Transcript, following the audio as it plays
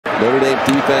Notre Dame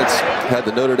defense had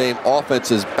the Notre Dame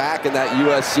offenses back in that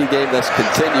USC game. This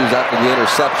continues after the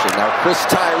interception. Now Chris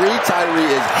Tyree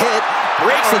is hit,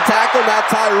 breaks the tackle. Now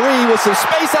Tyree with some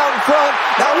space out in front.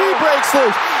 Now he breaks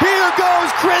loose. Here goes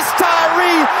Chris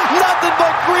Tyree. Nothing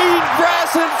but green grass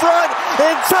in front.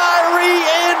 And Tyree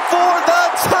in for the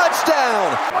touchdown.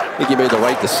 I think he made the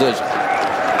right decision.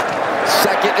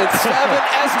 2nd and 7.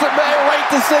 Estime, right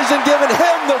decision, giving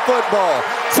him the football.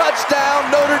 Touchdown,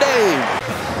 Notre Dame.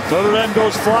 Notre Dame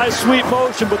goes fly sweep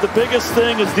motion, but the biggest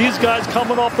thing is these guys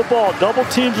coming off the ball. Double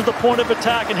teams at the point of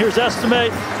attack, and here's Estime,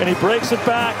 and he breaks it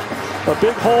back. A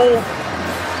big hole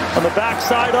on the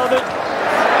backside of it.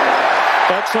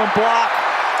 Excellent block.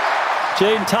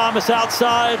 Jaden Thomas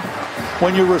outside.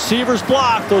 When your receivers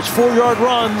block, those 4-yard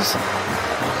runs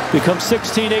become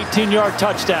 16, 18-yard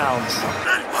touchdowns.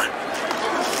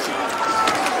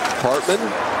 Hartman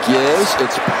gives,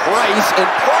 it's Price, and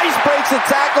Price breaks a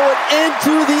tackle and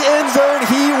into the end zone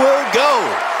he will go.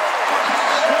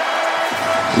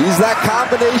 He's that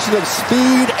combination of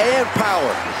speed and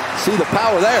power. See the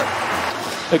power there.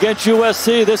 Against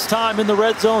USC, this time in the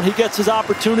red zone, he gets his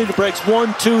opportunity, breaks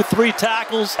 1, 2, 3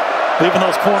 tackles, leaving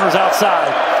those corners outside.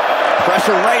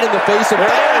 Pressure right in the face of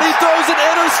and he throws an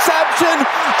interception.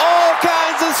 All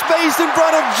kinds of space in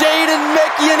front of Jaden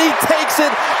Mickey, and he takes it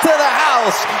to the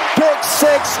house. Pick 6,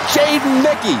 Jaden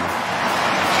Mickey.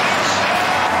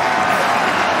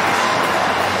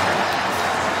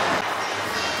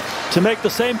 To make the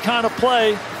same kind of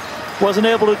play, wasn't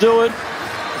able to do it.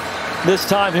 This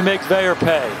time he makes Veyer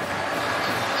pay.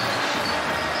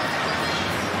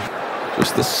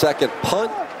 Just the second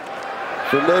punt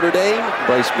for Notre Dame.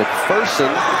 Bryce McPherson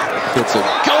hits a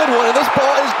good one, and this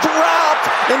ball is dropped,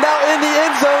 and now in the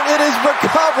end zone it is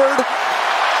recovered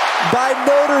by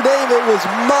Notre Dame. It was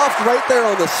muffed right there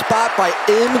on the spot by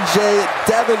M.J.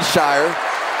 Devonshire.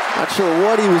 Not sure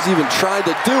what he was even trying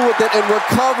to do with it, and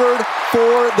recovered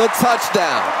for the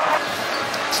touchdown.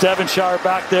 Devonshire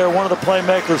back there, one of the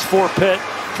playmakers for Pitt,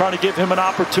 trying to give him an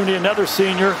opportunity. Another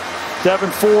senior, Devin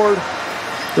Ford,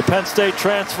 the Penn State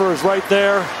transfer, is right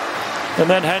there. And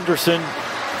then Henderson.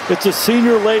 It's a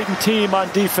senior-laden team on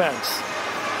defense.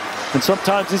 And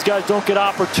sometimes these guys don't get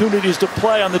opportunities to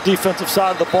play on the defensive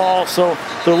side of the ball, so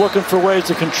they're looking for ways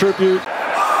to contribute.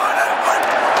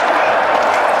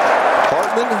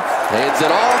 Hartman hands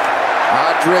it off.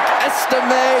 Audric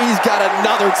Estime, he's got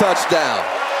another touchdown.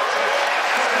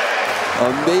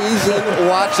 Amazing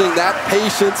watching that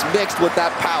patience mixed with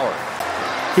that power.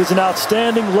 He's an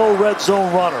outstanding low red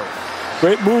zone runner.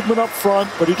 Great movement up front,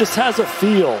 but he just has a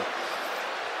feel.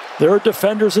 There are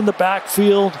defenders in the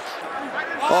backfield.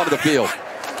 Onto the field.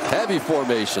 Heavy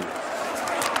formation.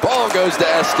 Ball goes to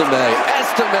Estime.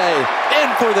 Estime in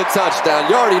for the touchdown.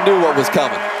 You already knew what was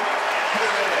coming.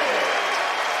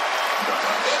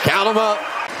 Count him up.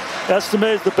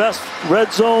 Estime is the best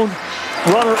red zone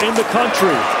runner in the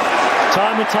country.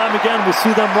 Time and time again, we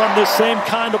see them run this same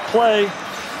kind of play.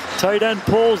 Tight end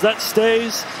pulls, that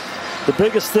stays. The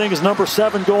biggest thing is number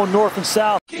 7 going north and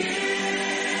south. Give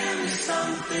me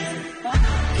something.